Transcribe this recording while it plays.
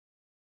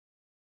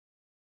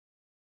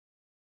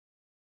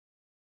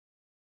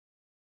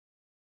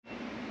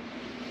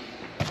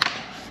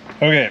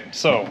Okay,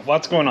 so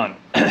lots going on.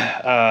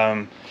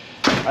 I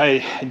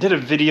did a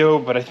video,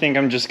 but I think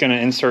I'm just gonna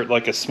insert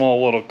like a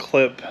small little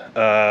clip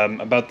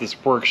about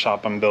this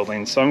workshop I'm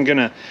building. So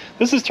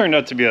this has turned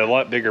out to be a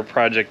lot bigger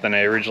project than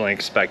I originally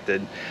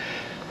expected.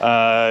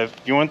 If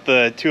you want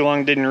the too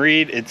long didn't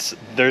read,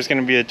 there's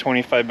gonna be a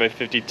 25 by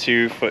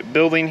 52 foot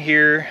building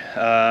here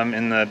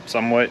in the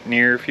somewhat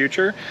near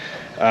future.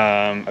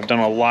 I've done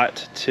a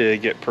lot to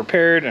get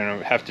prepared, and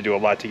I have to do a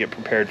lot to get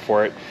prepared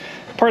for it.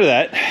 Part of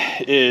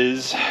that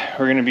is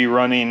we're going to be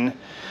running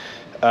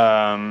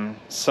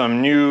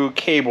some new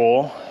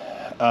cable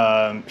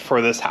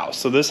for this house.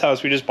 So this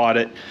house, we just bought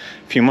it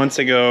a few months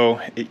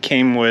ago. It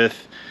came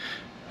with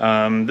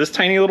this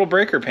tiny little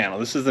breaker panel.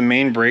 This is the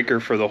main breaker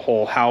for the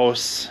whole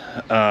house.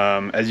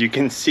 As you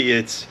can see,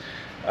 it's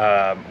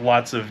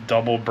lots of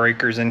double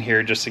breakers in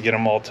here just to get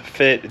them all to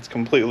fit. It's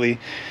completely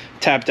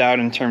tapped out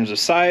in terms of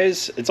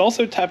size. It's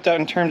also tapped out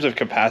in terms of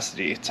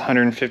capacity. It's a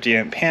 150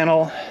 amp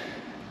panel,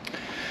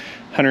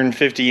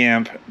 150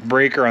 amp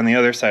breaker on the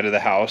other side of the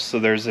house. So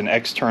there's an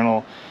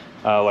external,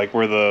 like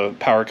where the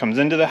power comes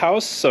into the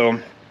house. So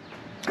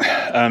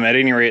at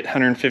any rate,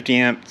 150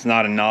 amp is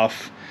not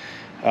enough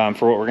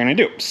for what we're gonna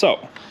do.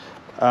 So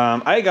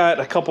I got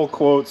a couple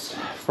quotes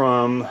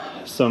from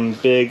some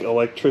big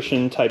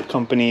electrician type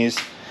companies.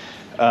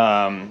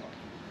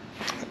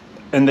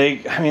 And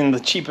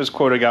the cheapest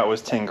quote I got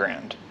was 10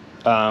 grand.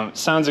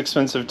 Sounds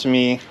expensive to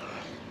me.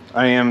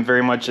 I am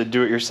very much a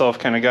do-it-yourself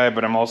kind of guy,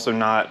 but I'm also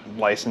not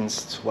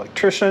licensed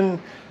electrician.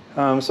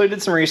 So I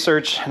did some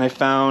research and I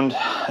found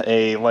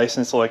a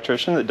licensed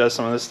electrician that does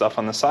some of this stuff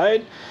on the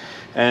side.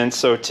 And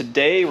so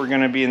today we're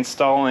gonna be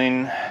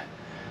installing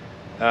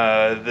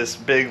this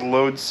big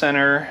load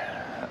center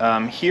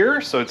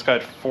here. So it's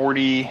got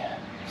 40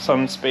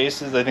 some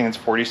spaces. I think it's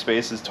 40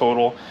 spaces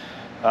total.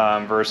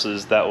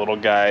 Versus that little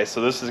guy. So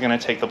this is going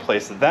to take the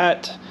place of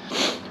that.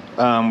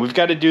 We've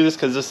got to do this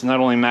because this is not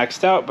only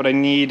maxed out, but I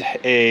need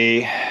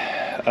a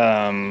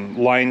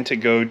line to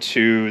go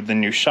to the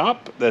new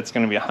shop. That's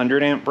going to be a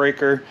 100 amp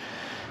breaker.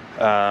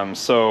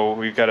 So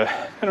we've got to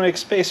kind of make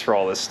space for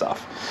all this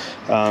stuff.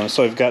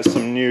 So I've got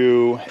some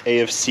new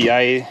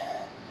AFCI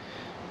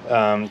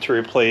to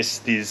replace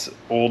these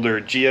older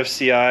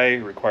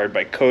GFCI required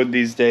by code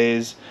these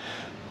days.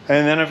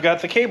 And then I've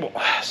got the cable.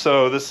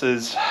 So this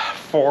is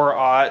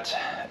 4/0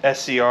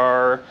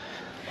 SCR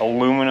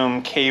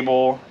aluminum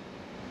cable.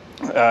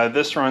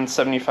 This runs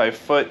 75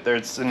 foot.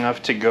 There's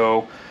enough to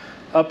go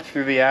up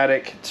through the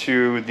attic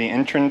to the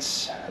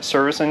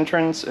service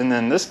entrance. And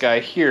then this guy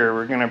here,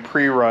 we're gonna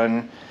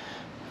pre-run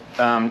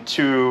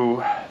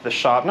to the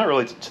shop. Not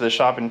really to the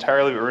shop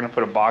entirely, but we're gonna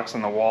put a box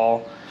on the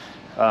wall.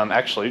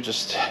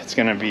 It's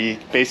gonna be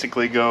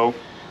basically go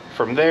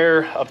from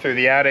there up through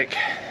the attic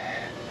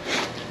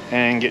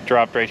and get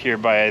dropped right here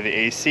by the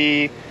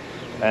AC.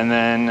 And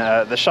then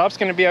the shop's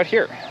gonna be out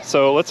here.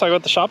 So let's talk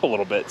about the shop a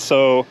little bit.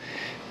 So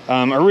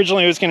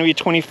originally it was gonna be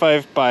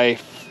 25 by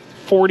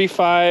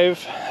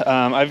 45.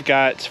 I've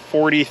got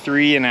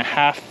 43 and a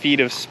half feet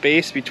of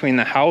space between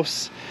the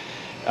house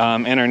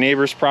and our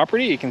neighbor's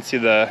property. You can see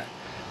the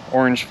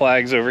orange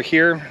flags over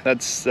here.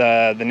 That's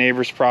the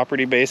neighbor's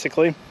property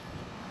basically.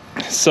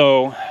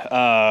 So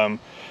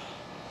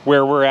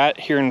where we're at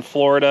here in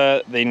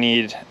Florida, they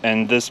need,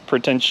 and this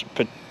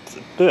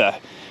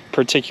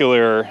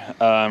particular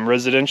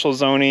residential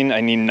zoning, I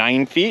need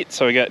 9 feet.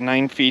 So I got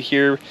 9 feet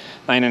here,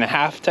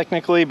 9.5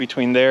 technically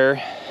between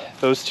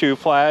those two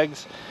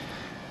flags.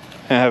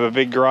 I have a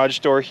big garage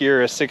door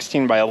here, a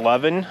 16 by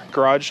 11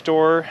 garage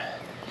door.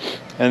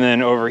 And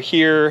then over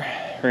here,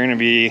 we're gonna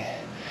be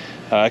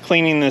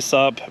cleaning this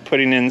up,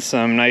 putting in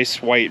some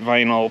nice white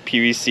vinyl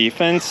PVC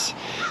fence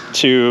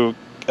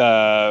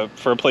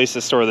for a place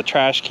to store the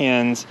trash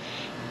cans.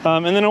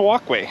 And then a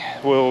walkway.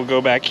 We'll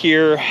go back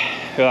here.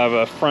 We'll have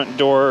a front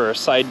door or a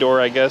side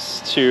door, I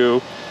guess,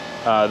 to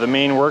the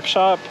main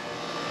workshop.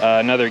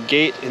 Another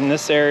gate in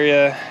this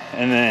area.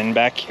 And then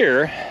back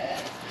here,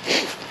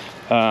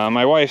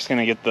 my wife's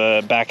gonna get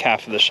the back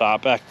half of the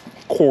shop, back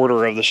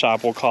quarter of the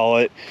shop, we'll call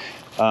it.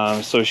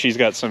 So she's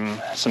got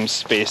some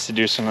space to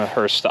do some of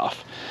her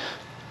stuff.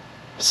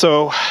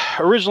 So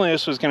originally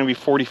this was gonna be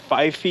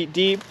 45 feet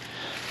deep.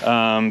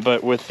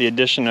 But with the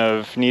addition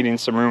of needing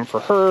some room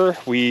for her,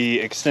 we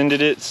extended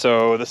it.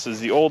 So this is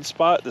the old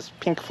spot, this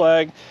pink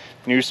flag.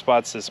 New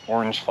spot's this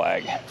orange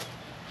flag.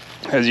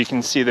 As you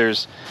can see,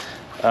 there's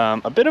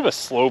a bit of a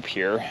slope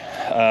here.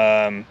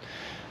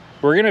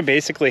 We're gonna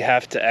basically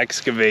have to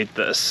excavate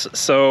this.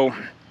 So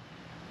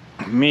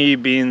me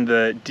being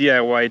the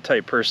DIY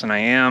type person I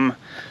am,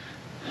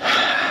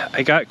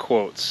 I got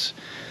quotes.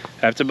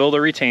 I have to build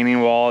a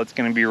retaining wall. It's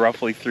gonna be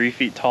roughly 3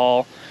 feet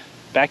tall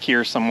back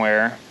here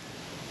somewhere.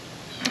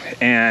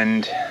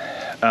 And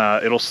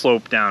it'll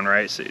slope down,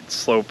 right? So it'd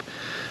slope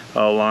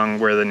along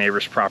where the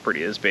neighbor's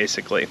property is,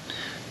 basically.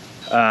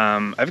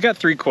 I've got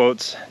 3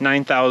 quotes: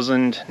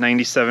 9,000,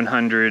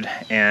 9,700,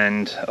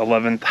 and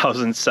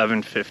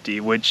 11,750,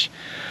 which,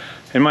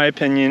 in my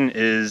opinion,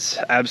 is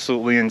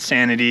absolutely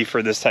insanity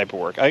for this type of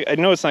work. I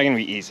know it's not going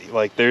to be easy.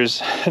 Like,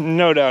 there's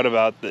no doubt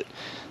about that.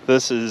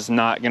 this is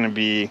not going to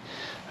be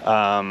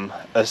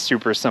a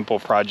super simple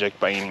project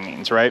by any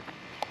means, right?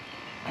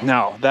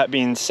 Now, that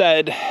being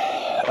said,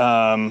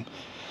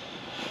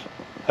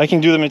 I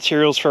can do the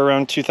materials for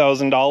around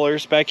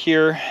 $2,000 back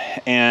here,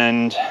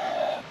 and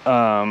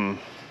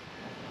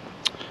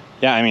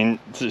yeah, I mean,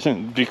 to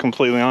be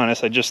completely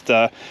honest, I just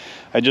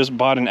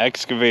bought an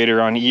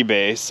excavator on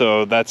eBay,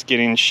 so that's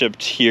getting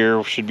shipped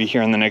here, should be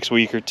here in the next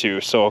week or two,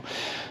 so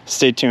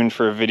stay tuned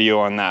for a video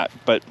on that.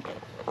 But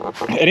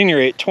at any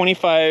rate,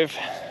 25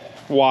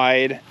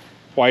 wide,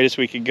 widest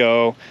we could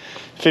go,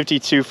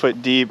 52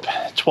 foot deep,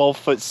 12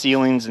 foot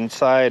ceilings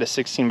inside, a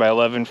 16 by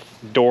 11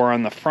 door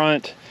on the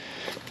front.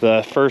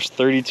 The first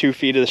 32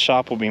 feet of the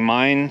shop will be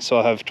mine, so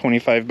I'll have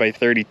 25 by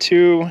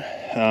 32,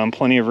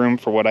 plenty of room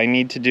for what I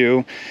need to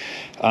do.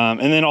 And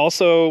then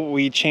also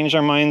we changed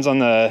our minds on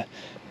the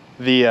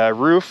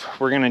roof.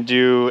 We're gonna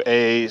do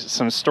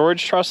some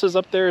storage trusses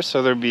up there,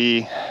 so there'll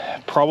be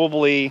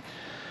probably,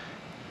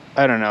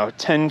 I don't know,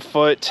 10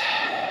 foot,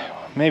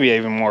 maybe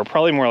even more,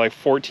 probably more like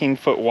 14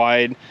 foot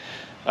wide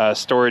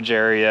storage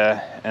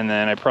area. And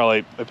then I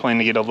plan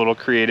to get a little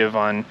creative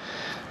on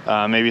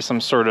maybe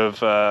some sort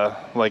of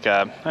like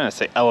a, I don't want to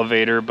say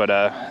elevator, but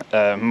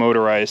a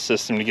motorized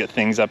system to get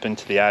things up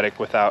into the attic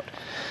without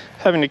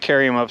having to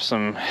carry them up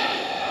some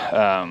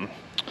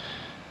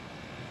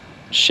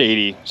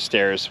shady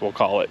stairs, we'll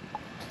call it.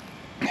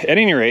 At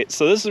any rate,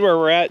 so this is where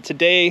we're at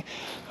today.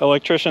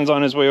 Electrician's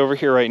on his way over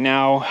here right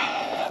now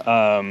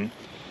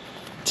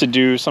to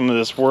do some of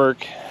this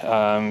work.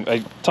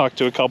 I talked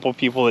to a couple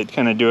people that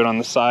kind of do it on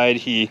the side.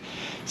 He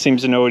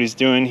seems to know what he's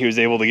doing. He was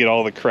able to get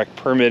all the correct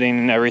permitting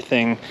and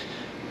everything.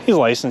 He's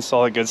licensed,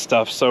 all that good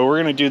stuff. So we're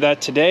gonna do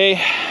that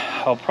today.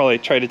 I'll probably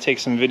try to take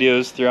some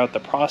videos throughout the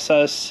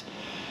process.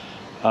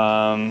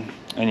 And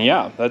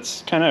yeah,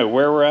 that's kind of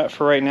where we're at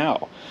for right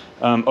now.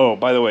 Oh,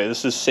 by the way,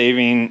 this is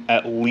saving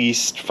at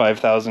least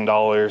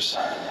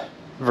 $5,000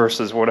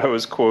 versus what I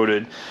was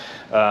quoted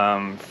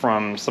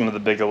from some of the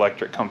big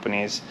electric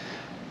companies.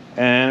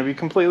 And to be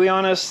completely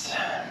honest,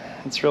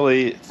 it's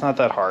not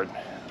that hard.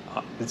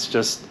 It's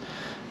just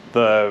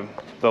the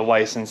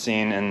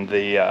licensing and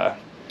the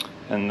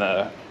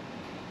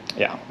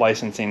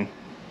licensing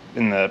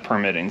and the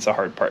permitting is the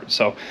hard part.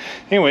 So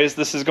anyways,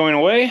 this is going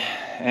away,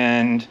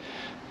 and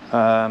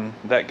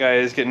that guy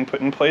is getting put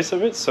in place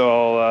of it,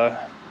 so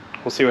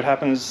we'll see what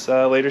happens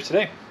later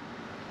today.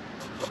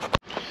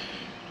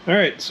 All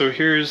right, so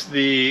here's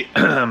the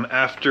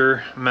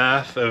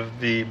aftermath of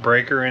the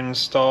breaker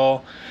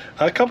install.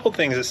 A couple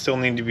things that still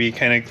need to be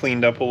kind of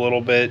cleaned up a little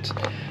bit.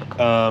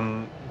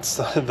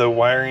 The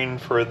wiring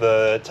for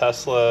the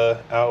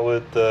Tesla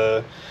outlet,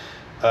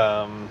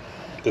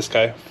 this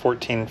guy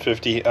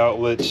 1450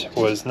 outlet,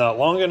 was not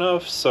long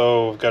enough,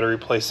 so I've got to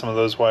replace some of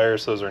those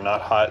wires. Those are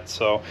not hot,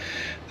 so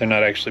they're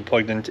not actually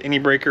plugged into any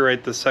breaker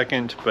right this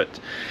second. But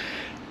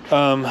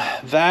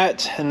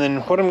that, and then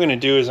what I'm going to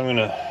do is I'm going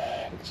to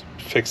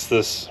fix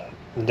this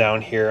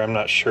down here. I'm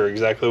not sure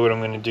exactly what I'm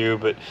going to do,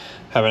 but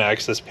have an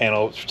access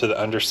panel to the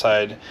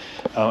underside.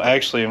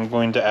 Actually, I'm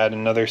going to add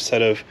another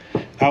set of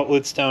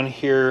outlets down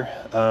here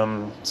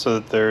so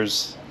that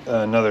there's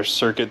another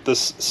circuit.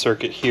 This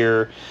circuit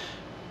here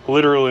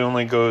literally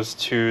only goes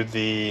to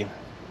the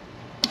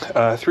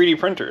 3D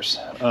printers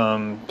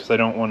because I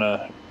don't want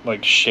to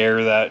like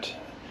share that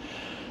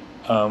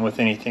with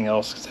anything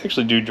else, because they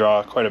actually do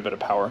draw quite a bit of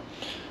power.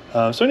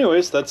 So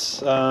anyways,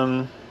 that's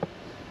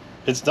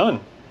it's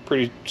done.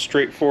 Pretty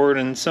straightforward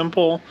and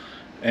simple,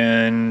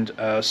 and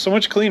so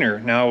much cleaner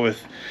now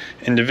with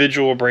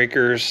individual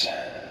breakers.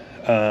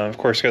 Of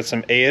course, got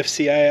some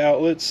AFCI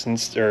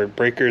outlets or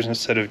breakers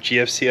instead of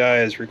GFCI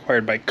as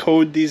required by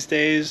code these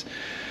days.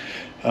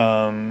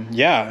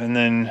 Yeah, and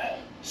then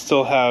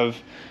still have,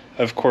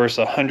 of course,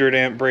 a 100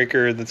 amp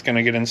breaker that's going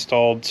to get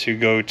installed to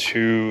go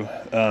to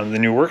the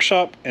new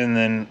workshop, and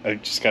then I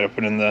just got to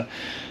put in the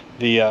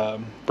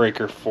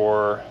breaker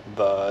for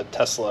the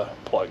Tesla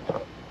plug.